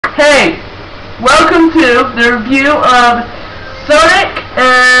Hey, welcome to the review of Sonic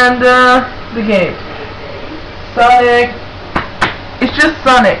and the game. Sonic, it's just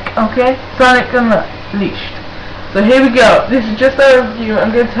Sonic, okay? Sonic Unleashed. So here we go. This is just our review.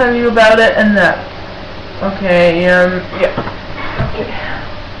 I'm going to tell you about it and that. Okay, yeah. Okay.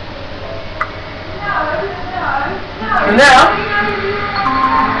 So now,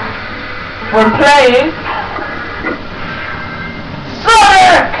 we're playing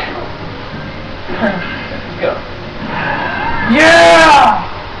Sonic! Let's go. Yeah!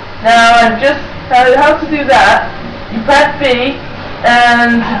 Now how to do that, you press B,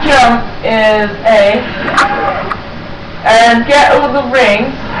 and to jump is A, and get all the rings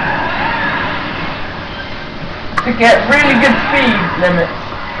to get really good speed limits,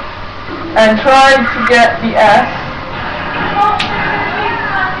 and try to get the S.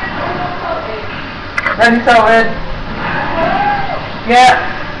 Ready, started.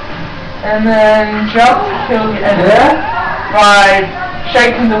 Yeah. And then jump to kill the enemy by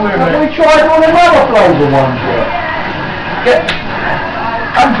shaking the wheel. Have we tried all the other flavor ones yet? Yeah.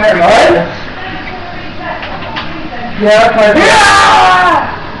 I'm very good. Yeah, okay. Yeah!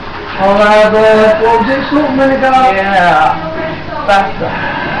 I'll have, what was it, salt and vinegar? Yeah. Faster.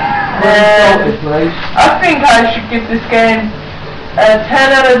 Please. I think I should give this game a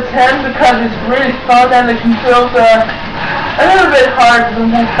 10 out of 10 because it's really fun and the controls are a little bit hard to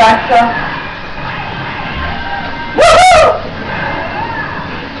move faster. Woohoo!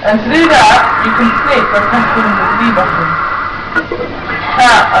 And to do that, you can sneak by pressing the B button.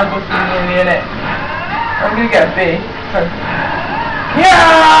 I was nearly in it. I'm gonna get a B.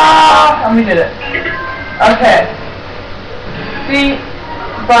 Yeah! And we did it. Okay. See,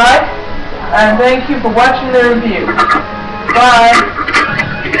 bye, and thank you for watching the review. Bye.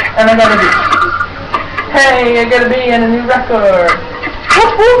 And I got a B. Hey, I got a B and a new record.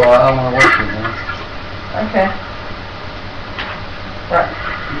 Right, I want to watch it now. Okay.